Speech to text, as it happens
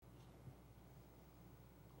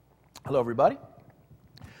Hello, everybody.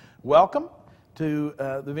 Welcome to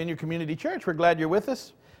the Vineyard Community Church. We're glad you're with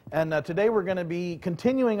us. And today we're going to be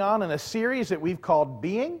continuing on in a series that we've called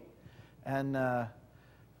Being. And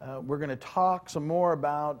we're going to talk some more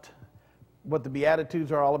about what the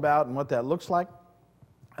Beatitudes are all about and what that looks like.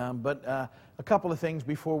 But a couple of things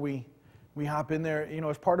before we hop in there. You know,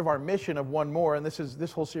 as part of our mission of One More, and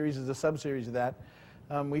this whole series is a sub-series of that,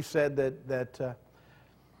 we've said that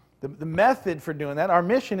the method for doing that, our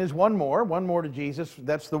mission is one more to Jesus.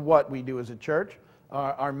 That's the what we do as a church.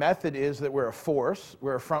 Our method is that we're a force,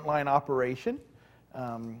 we're a frontline operation,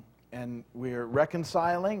 and we're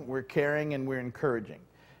reconciling, we're caring, and we're encouraging.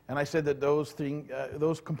 And I said that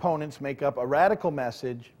those components make up a radical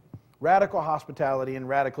message, radical hospitality, and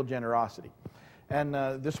radical generosity. And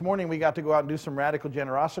this morning we got to go out and do some radical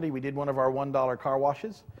generosity. We did one of our $1 car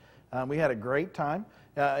washes. We had a great time.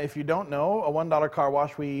 If you don't know, a $1 car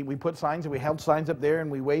wash, we put signs, and we held signs up there,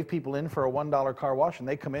 and we wave people in for a $1 car wash, and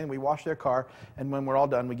they come in, we wash their car, and when we're all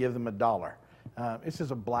done, we give them $1. This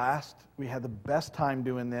is a blast. We had the best time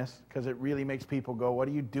doing this because it really makes people go, what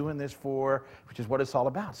are you doing this for? Which is what it's all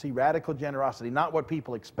about. See, radical generosity, not what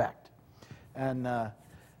people expect. And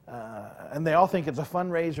they all think it's a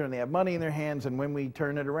fundraiser, and they have money in their hands, and when we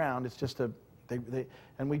turn it around, it's just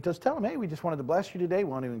and we just tell them, hey, we just wanted to bless you today,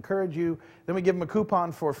 we want to encourage you. Then we give them a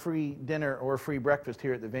coupon for free dinner or free breakfast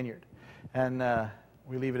here at the Vineyard. And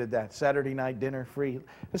we leave it at that. Saturday night dinner, free.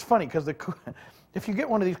 It's funny because if you get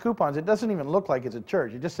one of these coupons, it doesn't even look like it's a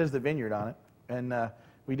church. It just says the Vineyard on it. And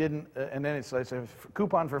we didn't, and then it's a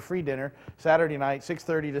coupon for free dinner, Saturday night,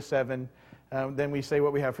 6:30 to 7. Then we say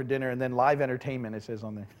what we have for dinner, and then live entertainment, it says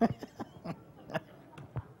on there.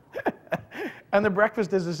 And the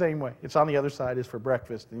breakfast is the same way. It's on the other side, is for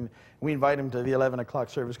breakfast. And we invite them to the 11 o'clock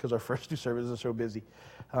service because our first two services are so busy.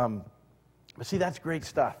 But see, that's great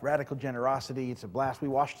stuff. Radical generosity. It's a blast. We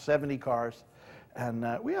washed 70 cars. And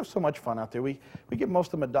we have so much fun out there. We give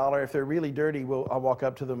most of them $1. If they're really dirty, I'll walk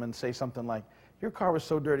up to them and say something like, your car was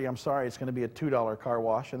so dirty, I'm sorry, it's going to be a $2 car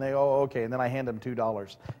wash. And they, oh, okay. And then I hand them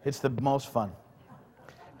 $2. It's the most fun.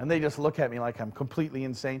 And they just look at me like I'm completely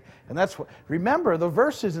insane. And that's what, remember, the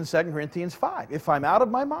verse is in 2 Corinthians 5. If I'm out of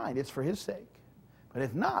my mind, it's for his sake. But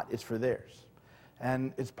if not, it's for theirs.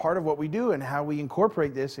 And it's part of what we do and how we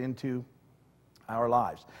incorporate this into our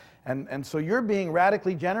lives. And so you're being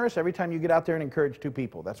radically generous every time you get out there and encourage two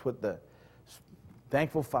people. That's what the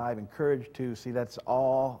Thankful 5, Encourage 2, see, that's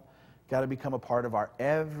all got to become a part of our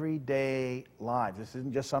everyday lives. This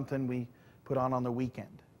isn't just something we put on the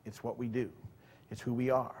weekend. It's what we do. It's who we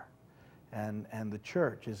are. And the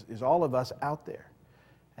church is all of us out there.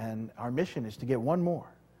 And our mission is to get one more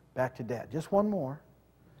back to Dad. Just one more.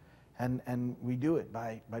 And we do it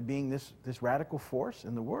by being this radical force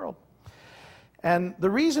in the world. And the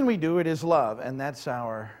reason we do it is love, and that's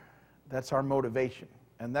our motivation.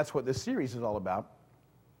 And that's what this series is all about,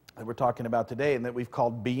 that we're talking about today, and that we've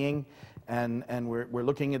called Being. And we're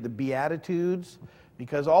looking at the Beatitudes,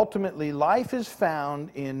 because ultimately life is found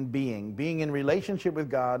in being in relationship with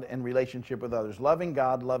God and relationship with others. Loving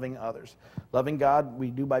God, loving others. Loving God, we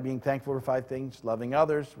do by being thankful for 5 things. Loving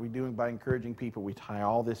others, we do by encouraging people. We tie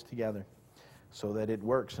all this together so that it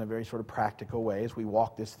works in a very sort of practical way as we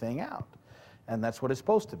walk this thing out. And that's what it's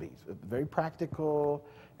supposed to be. It's a very practical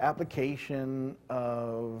application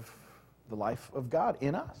of the life of God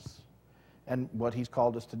in us and what he's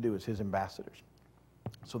called us to do as his ambassadors.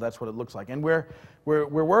 So that's what it looks like. And we're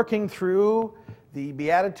working through the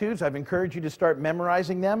Beatitudes. I've encouraged you to start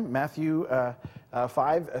memorizing them. Matthew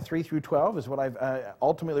 5, 3 through 12 is what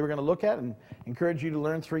ultimately we're going to look at, and encourage you to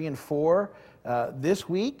learn 3 and 4 this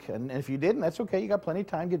week. And if you didn't, that's okay. You got plenty of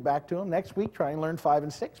time. Get back to them. Next week, try and learn 5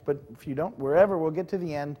 and 6. But if you don't, wherever, we'll get to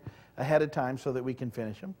the end ahead of time so that we can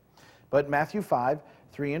finish them. But Matthew 5,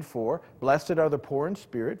 3 and 4, blessed are the poor in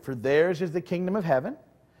spirit, for theirs is the kingdom of heaven.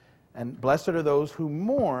 And blessed are those who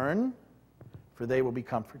mourn, for they will be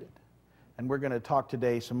comforted. And we're going to talk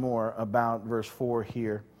today some more about verse 4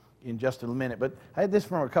 here in just a minute. But I had this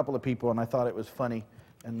from a couple of people, and I thought it was funny.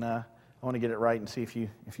 And I want to get it right and see if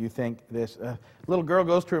you think this. A little girl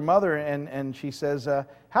goes to her mother, and she says,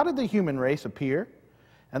 how did the human race appear?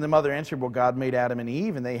 And the mother answered, well, God made Adam and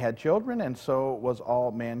Eve, and they had children, and so was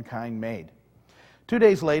all mankind made. 2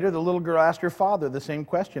 days later, the little girl asked her father the same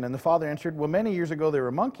question, and the father answered, well, many years ago there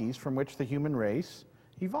were monkeys from which the human race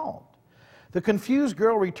evolved. The confused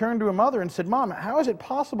girl returned to her mother and said, Mom, how is it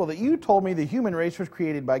possible that you told me the human race was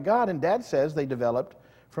created by God, and Dad says they developed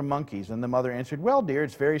from monkeys? And the mother answered, well, dear,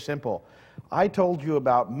 it's very simple. I told you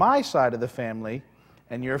about my side of the family,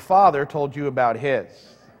 and your father told you about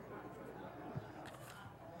his.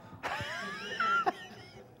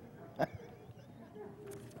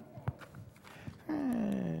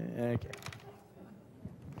 Okay.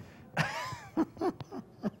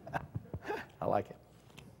 I like it.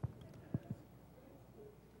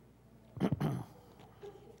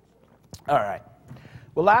 All right.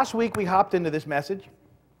 Well, last week we hopped into this message,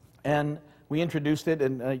 and we introduced it,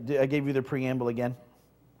 and I gave you the preamble again.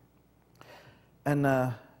 And,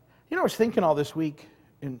 I was thinking all this week,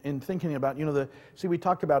 in thinking about, we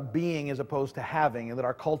talked about being as opposed to having, and that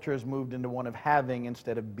our culture has moved into one of having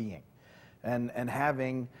instead of being. And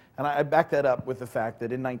having, and I back that up with the fact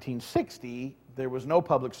that in 1960, there was no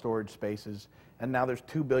public storage spaces, and now there's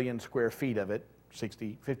 2 billion square feet of it,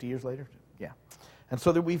 50 years later? Yeah. And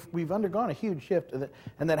so that we've undergone a huge shift,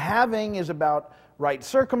 and that having is about right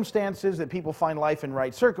circumstances, that people find life in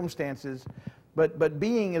right circumstances, but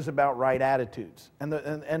being is about right attitudes.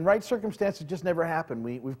 And right circumstances just never happen.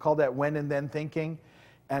 We've called that when and then thinking,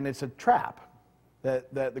 and it's a trap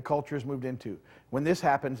that the culture has moved into. When this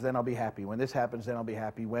happens, then I'll be happy. When this happens, then I'll be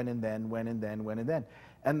happy. When and then, when and then, when and then.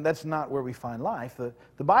 And that's not where we find life.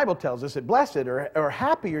 The Bible tells us that blessed or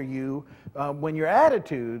happy are you when your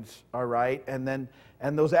attitudes are right, and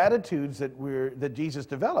those attitudes that Jesus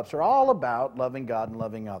develops are all about loving God and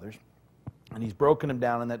loving others. And he's broken them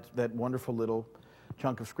down in that wonderful little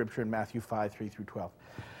chunk of Scripture in Matthew 5, 3 through 12.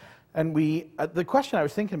 And the question I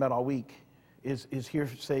was thinking about all week is here,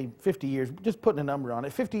 say, 50 years, just putting a number on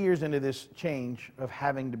it, 50 years into this change of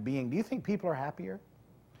having to being, do you think people are happier?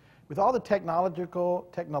 With all the technological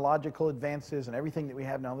advances and everything that we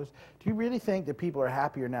have now, do you really think that people are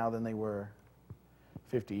happier now than they were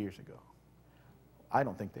 50 years ago? I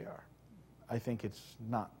don't think they are. I think it's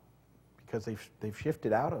not, because they've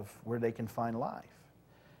shifted out of where they can find life.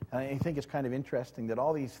 And I think it's kind of interesting that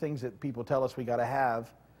all these things that people tell us we got to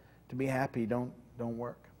have to be happy don't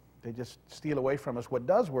work. They just steal away from us what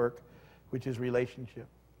does work, which is relationship.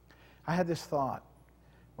 I had this thought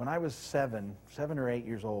when I was 7 or 8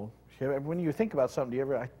 years old. When you think about something,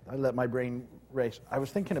 I let my brain race. I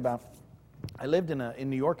was thinking about, I lived in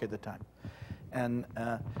New York at the time, and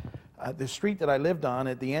the street that I lived on,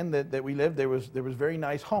 at the end that we lived, there was very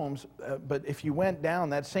nice homes, but if you went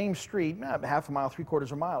down that same street, half a mile, 3/4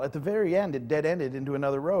 of a mile, at the very end, it dead-ended into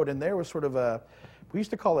another road, and there was sort of we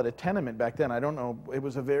used to call it a tenement back then, I don't know, it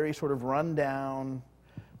was a very sort of run-down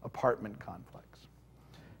apartment complex.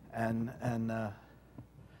 And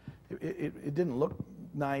it didn't look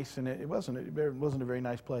nice, and it wasn't a very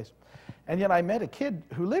nice place. And yet I met a kid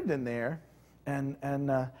who lived in there, and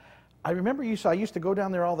I remember I used to go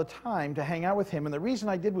down there all the time to hang out with him, and the reason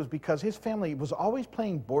I did was because his family was always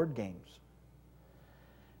playing board games.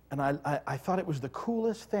 And I thought it was the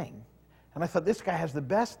coolest thing. And I thought, this guy has the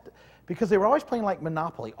best, because they were always playing like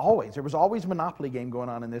Monopoly, always. There was always a Monopoly game going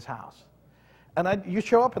on in this house. And you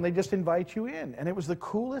show up and they just invite you in, and it was the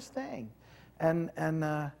coolest thing. And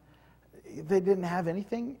they didn't have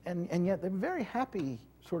anything, and yet they're a very happy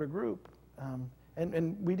sort of group. And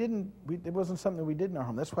it wasn't something that we did in our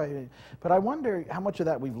home. That's why. But I wonder how much of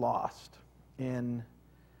that we've lost in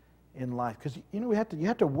life, because you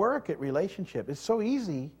have to work at relationship. It's so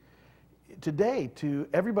easy today to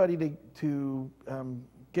everybody to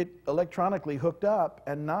get electronically hooked up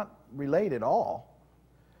and not relate at all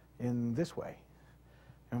in this way.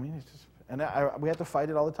 I mean, it's just, and we have to fight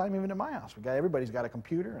it all the time, even at my house. Everybody's got a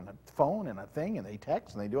computer and a phone and a thing, and they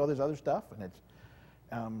text and they do all this other stuff, and it's.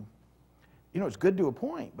 It's good to a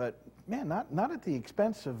point, but man, not at the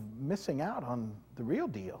expense of missing out on the real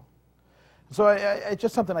deal. So it's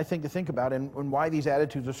just something I think to think about, and why these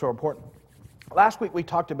attitudes are so important. Last week we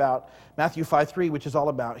talked about Matthew 5:3, which is all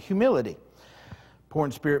about humility. Poor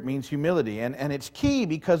in spirit means humility, and it's key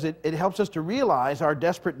because it helps us to realize our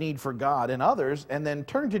desperate need for God and others, and then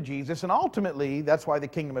turn to Jesus, and ultimately that's why the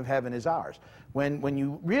kingdom of heaven is ours. When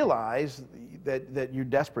you realize that you're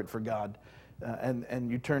desperate for God, and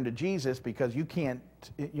you turn to Jesus because you can't,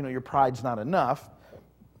 your pride's not enough,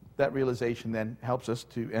 that realization then helps us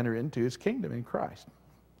to enter into his kingdom in Christ.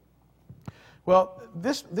 Well,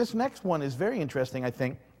 this next one is very interesting, I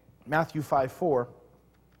think, Matthew 5:4.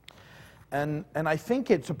 And I think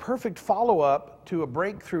it's a perfect follow-up to a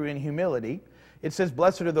breakthrough in humility. It says,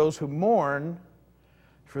 blessed are those who mourn,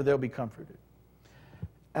 for they'll be comforted.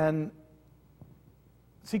 And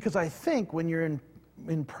see, because I think when you're in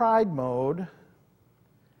pride mode,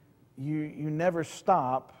 you never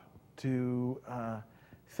stop to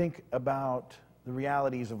think about the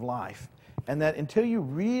realities of life. And that until you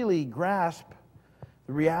really grasp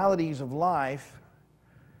the realities of life,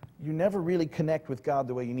 you never really connect with God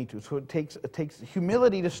the way you need to. So it takes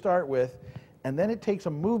humility to start with, and then it takes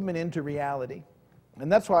a movement into reality.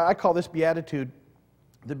 And that's why I call this beatitude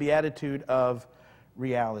the beatitude of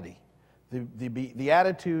reality. The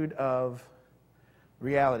attitude of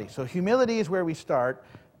Reality. So humility is where we start,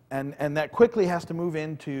 and that quickly has to move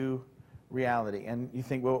into reality. And you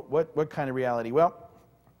think, well, what kind of reality? Well,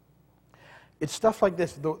 it's stuff like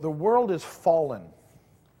this. The world is fallen.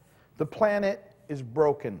 The planet is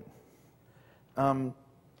broken.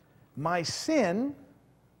 My sin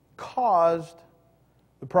caused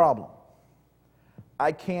the problem.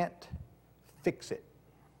 I can't fix it.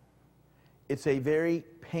 It's a very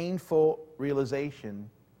painful realization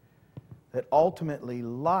that ultimately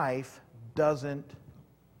life doesn't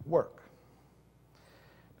work.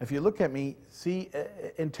 If you look at me, see,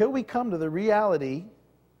 until we come to the reality,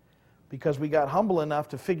 because we got humble enough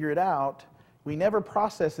to figure it out, we never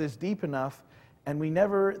process this deep enough, and we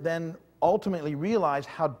never then ultimately realize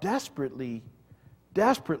how desperately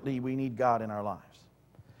we need God in our lives.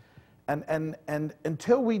 And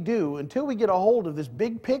until we do, until we get a hold of this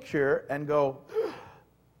big picture and go,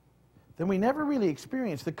 then we never really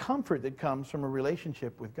experience the comfort that comes from a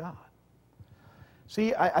relationship with God.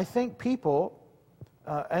 See, I think people,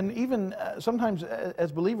 and even sometimes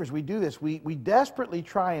as believers we do this, we desperately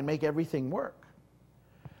try and make everything work.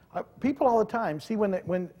 People all the time, see,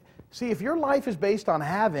 if your life is based on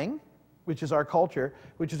having, which is our culture,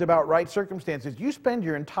 which is about right circumstances, you spend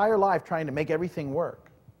your entire life trying to make everything work.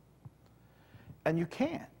 And you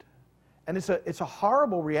can't. And it's a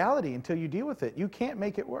horrible reality until you deal with it. You can't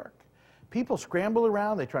make it work. People scramble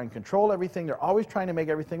around, they try and control everything, they're always trying to make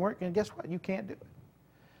everything work, and guess what? You can't do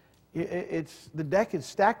it. The deck is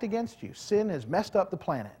stacked against you. Sin has messed up the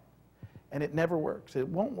planet, and it never works. It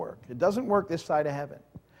won't work. It doesn't work this side of heaven.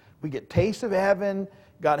 We get tastes of heaven,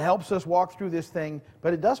 God helps us walk through this thing,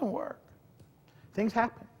 but it doesn't work. Things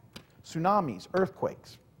happen. Tsunamis,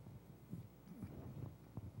 earthquakes,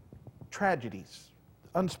 tragedies,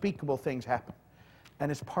 unspeakable things happen.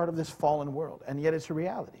 And it's part of this fallen world, and yet it's a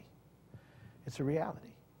reality. It's a reality.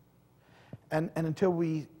 And until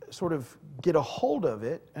we sort of get a hold of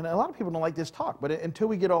it, and a lot of people don't like this talk, but until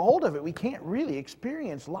we get a hold of it, we can't really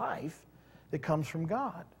experience life that comes from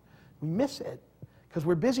God. We miss it because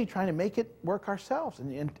we're busy trying to make it work ourselves,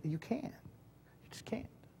 and you can't. You just can't.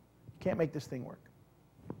 You can't make this thing work.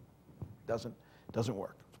 Doesn't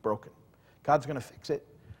work. It's broken. God's going to fix it,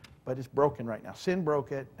 but it's broken right now. Sin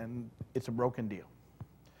broke it, and it's a broken deal.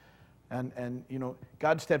 And you know,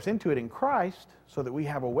 God steps into it in Christ so that we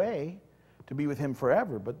have a way to be with Him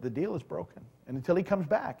forever, but the deal is broken. And until He comes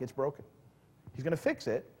back, it's broken. He's going to fix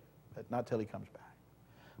it, but not till He comes back.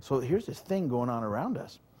 So here's this thing going on around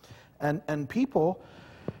us. And people,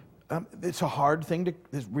 it's a hard thing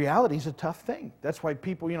this reality is a tough thing. That's why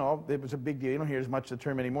people, you know, it was a big deal. You don't hear as much the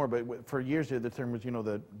term anymore, but for years there, the term was, you know,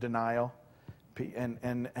 the denial.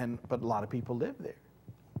 But a lot of people live there.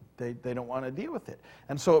 They don't want to deal with it.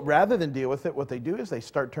 And so rather than deal with it, what they do is they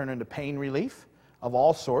start turning to pain relief of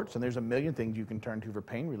all sorts, and there's a million things you can turn to for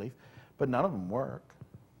pain relief, but none of them work.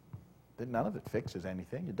 None of it fixes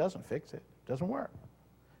anything. It doesn't fix it. It doesn't work.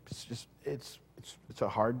 It's just, it's a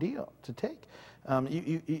hard deal to take.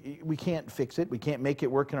 We can't fix it. We can't make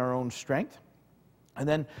it work in our own strength. And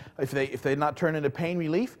then if they not turn into pain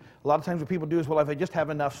relief, a lot of times what people do is, well, if I just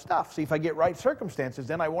have enough stuff, see, if I get right circumstances,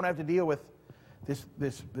 then I won't have to deal with this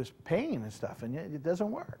pain and stuff, and it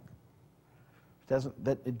doesn't work.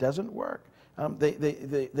 It doesn't work.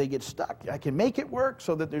 They get stuck. I can make it work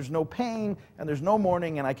so that there's no pain and there's no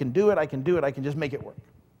mourning, and I can do it. I can just make it work.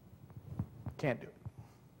 Can't do it.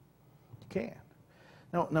 You can't.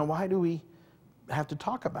 Now, why do we have to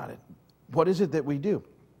talk about it? What is it that we do?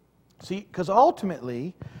 See, because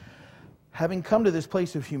ultimately, having come to this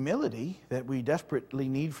place of humility that we desperately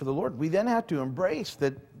need for the Lord, we then have to embrace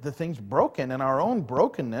that the thing's broken and our own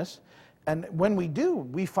brokenness. And when we do,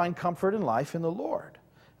 we find comfort in life in the Lord.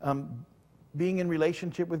 Being in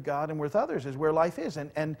relationship with God and with others is where life is.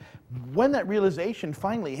 And when that realization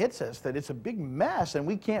finally hits us that it's a big mess and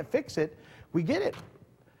we can't fix it, we get it.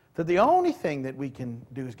 That the only thing that we can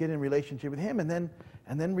do is get in relationship with Him and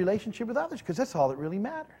then relationship with others, because that's all that really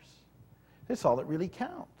matters. That's all that really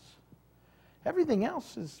counts. Everything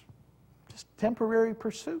else is just temporary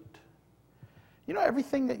pursuit. You know,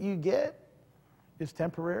 everything that you get is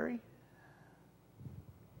temporary.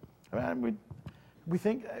 I mean, we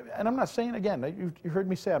think, and I'm not saying, again, you heard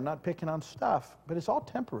me say I'm not picking on stuff, but it's all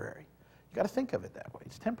temporary. You got to think of it that way.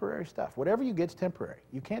 It's temporary stuff. Whatever you get is temporary.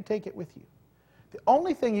 You can't take it with you. The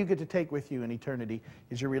only thing you get to take with you in eternity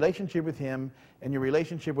is your relationship with Him and your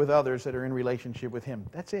relationship with others that are in relationship with Him.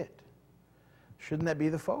 That's it. Shouldn't that be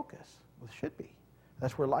the focus? Well, it should be.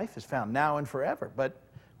 That's where life is found, now and forever. But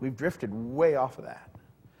we've drifted way off of that.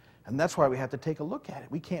 And that's why we have to take a look at it.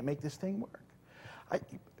 We can't make this thing work.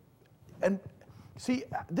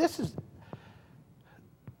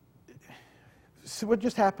 So what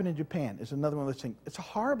just happened in Japan is another one of those things. It's a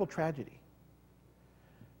horrible tragedy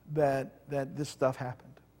that this stuff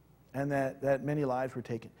happened and that many lives were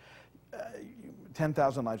taken.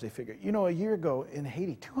 10,000 lives, they figure. You know, a year ago in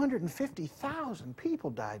Haiti, 250,000 people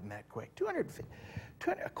died in that quake.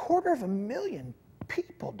 250,000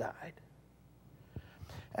 people died.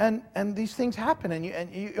 And these things happen,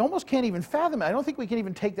 and you almost can't even fathom it. I don't think we can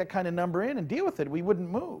even take that kind of number in and deal with it. We wouldn't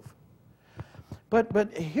move.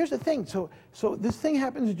 But here's the thing. So this thing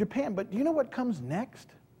happens in Japan, but you know what comes next?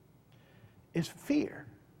 Is fear.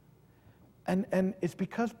 And it's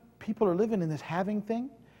because people are living in this having thing.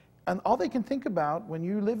 And all they can think about when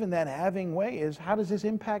you live in that having way is, how does this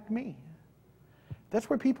impact me? That's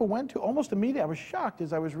where people went to almost immediately. I was shocked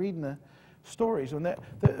as I was reading the stories. And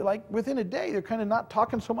like within a day, they're kind of not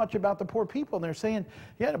talking so much about the poor people. And they're saying,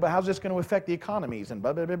 yeah, but how's this going to affect the economies? And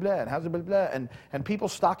blah, blah, blah, blah. And how's it blah, blah. And people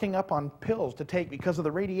stocking up on pills to take because of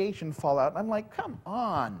the radiation fallout. And I'm like, come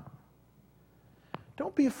on.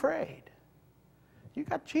 Don't be afraid. You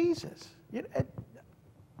got Jesus.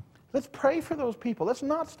 Let's pray for those people. Let's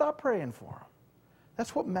not stop praying for them.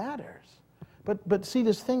 That's what matters. But see,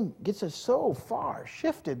 this thing gets us so far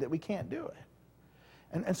shifted that we can't do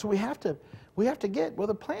it. And so we have to get, well,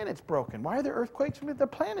 the planet's broken. Why are there earthquakes? The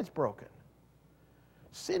planet's broken.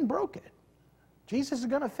 Sin broke it. Jesus is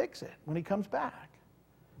going to fix it when he comes back.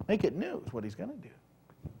 Make it new is what he's going to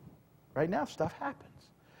do. Right now, stuff happens.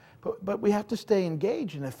 But we have to stay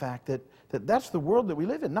engaged in the fact that that's the world that we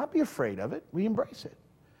live in. Not be afraid of it. We embrace it.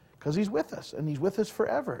 Because he's with us, and he's with us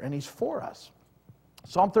forever, and he's for us.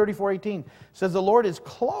 Psalm 34:18 says, the Lord is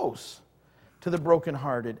close to the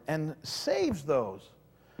brokenhearted and saves those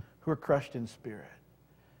who are crushed in spirit.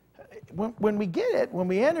 When we get it, when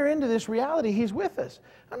we enter into this reality, he's with us.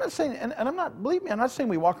 I'm not saying, and I'm not, believe me, I'm not saying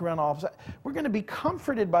we walk around all of a sudden. We're going to be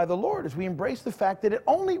comforted by the Lord as we embrace the fact that it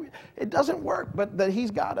doesn't work, but that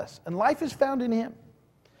he's got us, and life is found in him.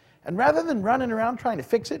 And rather than running around trying to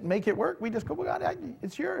fix it and make it work, we just go, well, God,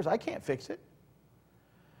 it's yours. I can't fix it.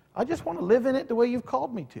 I just want to live in it the way you've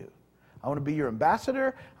called me to. I want to be your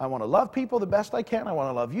ambassador. I want to love people the best I can. I want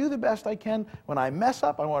to love you the best I can. When I mess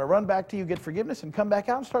up, I want to run back to you, get forgiveness, and come back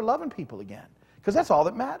out and start loving people again. Because that's all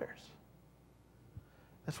that matters.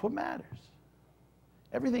 That's what matters.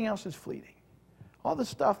 Everything else is fleeting. All the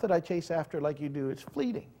stuff that I chase after like you do, it's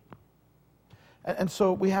fleeting. And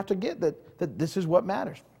so we have to get that this is what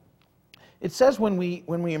matters. It says when we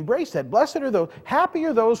embrace that, blessed are those, happy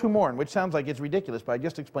are those who mourn, which sounds like it's ridiculous, but I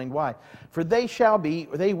just explained why. For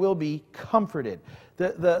they will be comforted.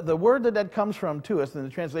 The word that comes from to us in the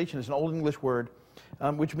translation is an Old English word,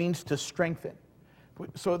 which means to strengthen.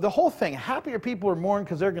 So the whole thing, happier people are mourn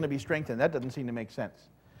because they're going to be strengthened. That doesn't seem to make sense.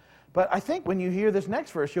 But I think when you hear this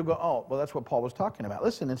next verse, you'll go, oh, well, that's what Paul was talking about.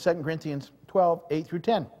 Listen, in 2 Corinthians 12, 8 through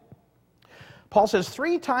 10. Paul says,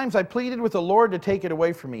 3 times I pleaded with the Lord to take it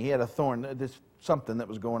away from me. He had a thorn, something that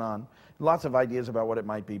was going on. Lots of ideas about what it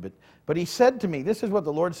might be. But he said to me, this is what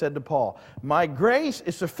the Lord said to Paul, my grace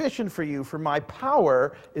is sufficient for you, for my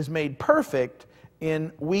power is made perfect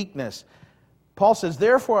in weakness. Paul says,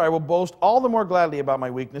 therefore I will boast all the more gladly about my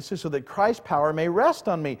weaknesses so that Christ's power may rest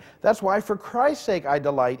on me. That's why for Christ's sake I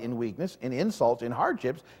delight in weakness, in insults, in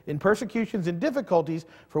hardships, in persecutions, in difficulties.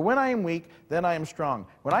 For when I am weak, then I am strong.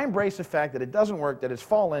 When I embrace the fact that it doesn't work, that it's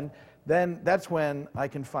fallen, then that's when I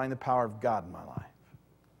can find the power of God in my life.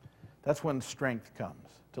 That's when strength comes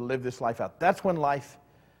to live this life out. That's when life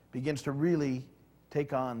begins to really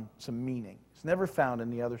take on some meaning. It's never found in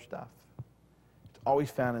the other stuff. It's always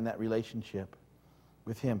found in that relationship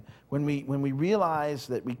with him. When we realize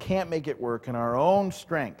that we can't make it work in our own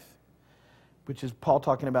strength, which is Paul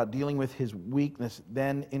talking about dealing with his weakness,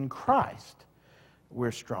 then in Christ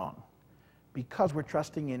we're strong because we're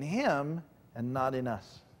trusting in him and not in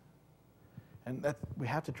us. And we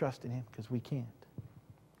have to trust in him because we can't.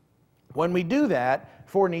 When we do that,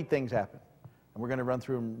 4 neat things happen. And we're going to run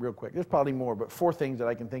through them real quick. There's probably more, but 4 things that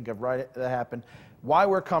I can think of that happen. Why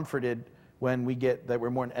we're comforted when we get that we're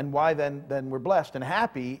mourning, and why then we're blessed and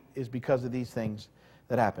happy is because of these things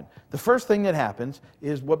that happen. The first thing that happens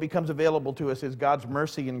is what becomes available to us is God's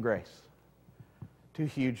mercy and grace. 2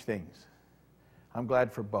 huge things. I'm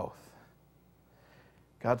glad for both.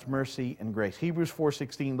 God's mercy and grace. Hebrews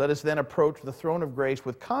 4:16, let us then approach the throne of grace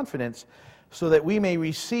with confidence so that we may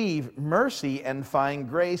receive mercy and find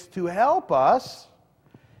grace to help us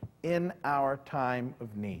in our time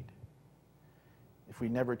of need. If we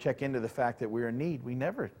never check into the fact that we're in need, we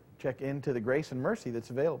never check into the grace and mercy that's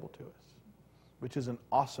available to us, which is an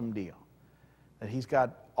awesome deal. That he's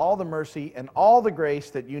got all the mercy and all the grace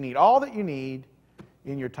that you need, all that you need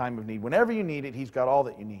in your time of need. Whenever you need it, he's got all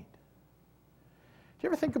that you need. you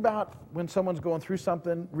ever think about when someone's going through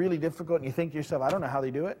something really difficult and you think to yourself, I don't know how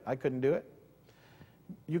they do it. I couldn't do it.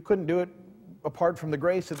 You couldn't do it apart from the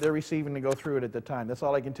grace that they're receiving to go through it at the time. That's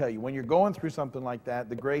all I can tell you. When you're going through something like that,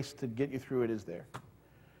 the grace to get you through it is there.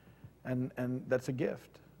 And that's a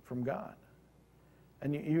gift from God.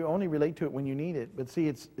 And you only relate to it when you need it. But see,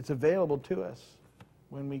 it's available to us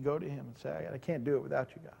when we go to Him and say, I can't do it without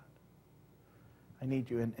you, God. I need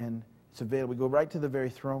you. And it's available. We go right to the very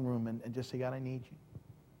throne room and just say, God, I need you.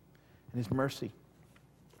 And His mercy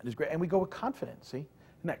and His grace. And we go with confidence, see?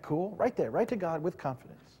 Isn't that cool? Right there, right to God with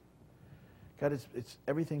confidence. God,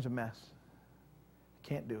 everything's a mess. I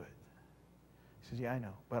can't do it. He says, yeah, I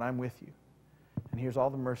know, but I'm with you. And here's all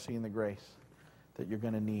the mercy and the grace that you're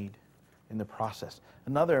going to need in the process.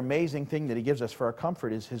 Another amazing thing that He gives us for our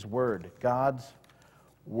comfort is His Word, God's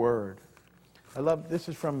Word. I love, this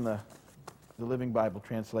is from the Living Bible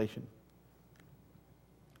translation.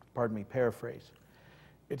 Pardon me, paraphrase.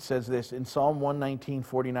 It says this in Psalm 119,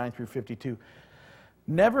 49 through 52.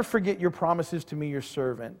 Never forget your promises to me, your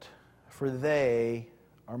servant, for they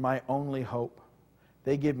are my only hope.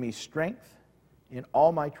 They give me strength in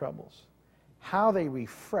all my troubles. How they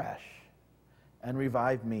refresh and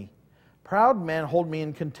revive me. Proud men hold me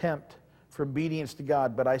in contempt for obedience to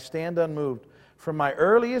God, but I stand unmoved. From my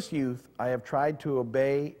earliest youth, I have tried to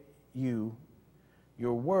obey you.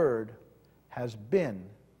 Your word has been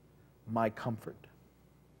my comfort.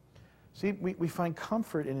 See, we find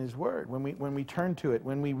comfort in His Word when we turn to it.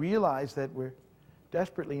 When we realize that we're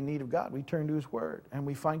desperately in need of God, we turn to His Word. And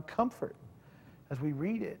we find comfort as we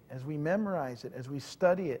read it, as we memorize it, as we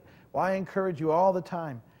study it. Well, I encourage you all the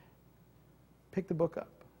time, pick the book up.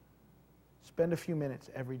 Spend a few minutes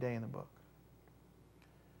every day in the book.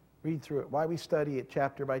 Read through it. Why we study it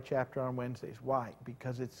chapter by chapter on Wednesdays. Why?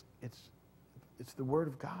 Because it's the Word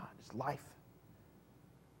of God. It's life.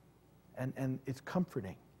 And it's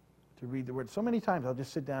comforting to read the Word. So many times I'll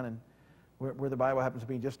just sit down and where the Bible happens to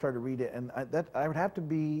be, just start to read it. And I would have to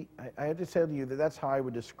be, I have to tell you that that's how I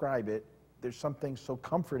would describe it. There's something so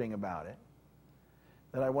comforting about it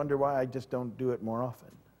that I wonder why I just don't do it more often.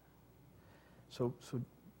 So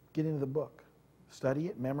get into the book. Study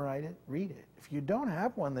it, memorize it, read it. If you don't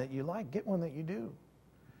have one that you like, get one that you do.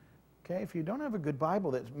 Okay? If you don't have a good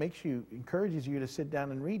Bible that encourages you to sit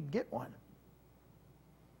down and read, get one.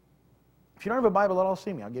 If you don't have a Bible at all,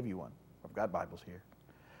 see me. I'll give you one. I've got Bibles here.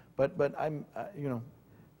 But I'm,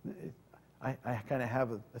 I kind of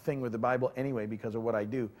have a thing with the Bible anyway because of what I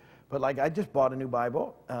do. But like I just bought a new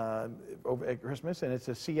Bible over at Christmas, and it's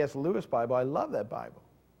a C.S. Lewis Bible. I love that Bible.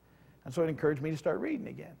 And so it encouraged me to start reading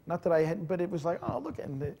again. Not that I hadn't, but it was like, oh, look,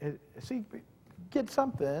 see, get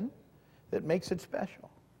something that makes it special.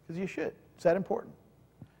 Because you should. It's that important.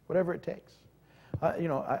 Whatever it takes.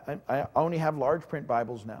 I only have large print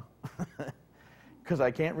Bibles now. Because I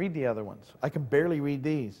can't read the other ones. I can barely read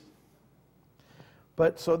these.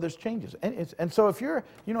 But so there's changes. And so if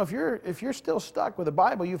you're still stuck with a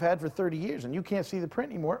Bible you've had for 30 years and you can't see the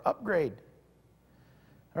print anymore, upgrade.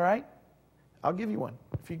 All right? I'll give you one.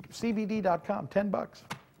 CBD.com, $10,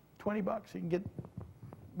 $20. You can get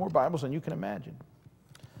more Bibles than you can imagine.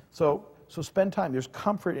 So spend time. There's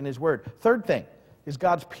comfort in His Word. Third thing is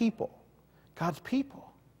God's people. God's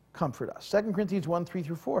people comfort us. 2 Corinthians 1, 3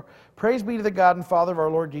 through 4. Praise be to the God and Father of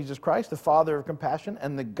our Lord Jesus Christ, the Father of compassion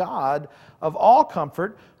and the God of all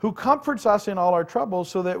comfort, who comforts us in all our troubles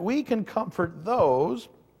so that we can comfort those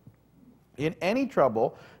in any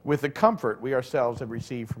trouble with the comfort we ourselves have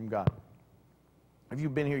received from God. If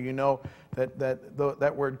you've been here, you know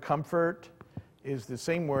that word comfort is the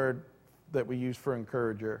same word that we use for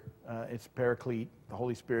encourager. It's paraclete, the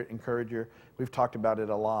Holy Spirit encourager. We've talked about it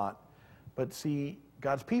a lot. But see,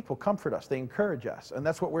 God's people comfort us. They encourage us. And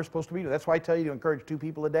that's what we're supposed to be doing. That's why I tell you to encourage 2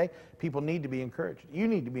 people a day. People need to be encouraged. You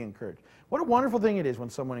need to be encouraged. What a wonderful thing it is when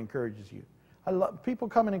someone encourages you. I love people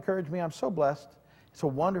come and encourage me. I'm so blessed. It's a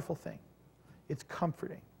wonderful thing. It's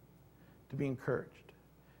comforting to be encouraged.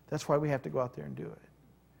 That's why we have to go out there and do it.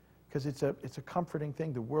 Because it's a comforting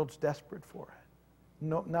thing. The world's desperate for it.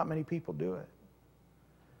 No, not many people do it.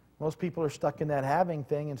 Most people are stuck in that having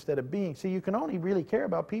thing instead of being. See, you can only really care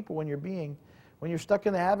about people when you're being. When you're stuck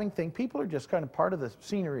in the having thing, people are just kind of part of the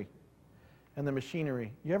scenery and the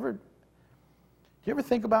machinery. Do you ever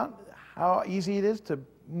think about how easy it is to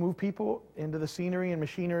move people into the scenery and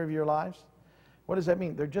machinery of your lives? What does that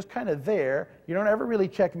mean? They're just kind of there. You don't ever really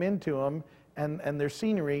check them into them and their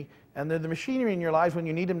scenery, and they're the machinery in your lives when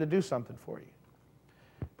you need them to do something for you.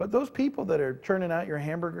 But those people that are churning out your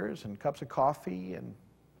hamburgers and cups of coffee, and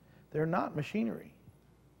they're not machinery.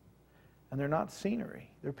 And they're not scenery.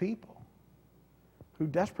 They're people who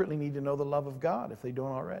desperately need to know the love of God if they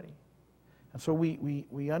don't already. And so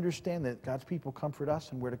we understand that God's people comfort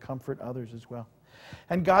us, and we're to comfort others as well.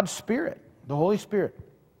 And God's Spirit, the Holy Spirit.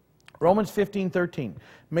 Romans 15:13.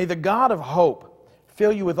 May the God of hope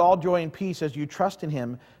fill you with all joy and peace as you trust in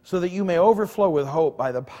Him, so that you may overflow with hope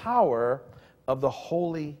by the power of the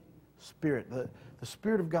Holy Spirit. The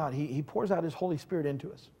Spirit of God, He pours out His Holy Spirit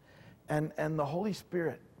into us. And the Holy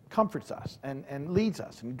Spirit comforts us and leads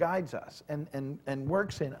us and guides us and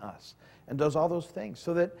works in us and does all those things.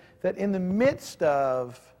 So that in the midst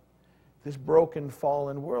of this broken,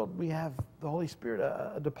 fallen world, we have the Holy Spirit,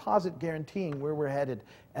 a deposit guaranteeing where we're headed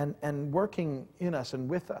and working in us and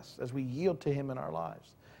with us as we yield to Him in our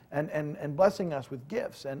lives. And blessing us with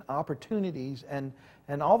gifts and opportunities and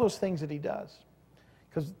all those things that He does.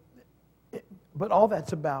 But all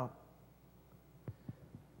that's about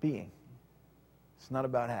being. It's not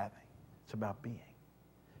about having. It's about being.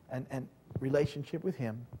 And relationship with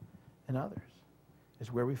Him and others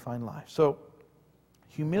is where we find life. So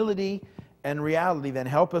humility and reality then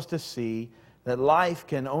help us to see that life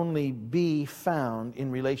can only be found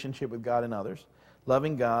in relationship with God and others.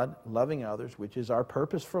 Loving God, loving others, which is our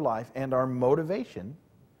purpose for life and our motivation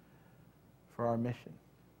for our mission.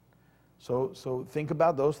 So think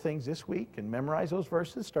about those things this week and memorize those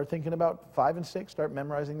verses. Start thinking about 5 and 6. Start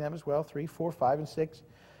memorizing them as well. 3, 4, 5, and 6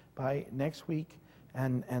 by next week.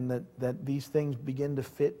 And that these things begin to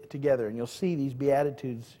fit together. And you'll see these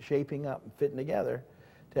Beatitudes shaping up and fitting together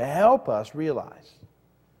to help us realize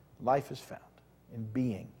life is found in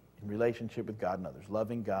being, in relationship with God and others,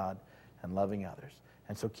 loving God and loving others.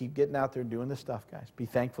 And so keep getting out there and doing this stuff, guys. Be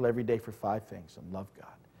thankful every day for 5 things and love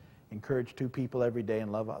God. Encourage 2 people every day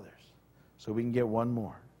and love others. So we can get one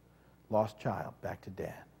more lost child back to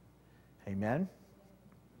Dad. Amen?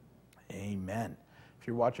 Amen. If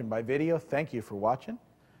you're watching by video, thank you for watching.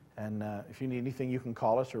 And if you need anything, you can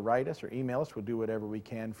call us or write us or email us. We'll do whatever we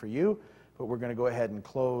can for you. But we're going to go ahead and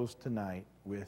close tonight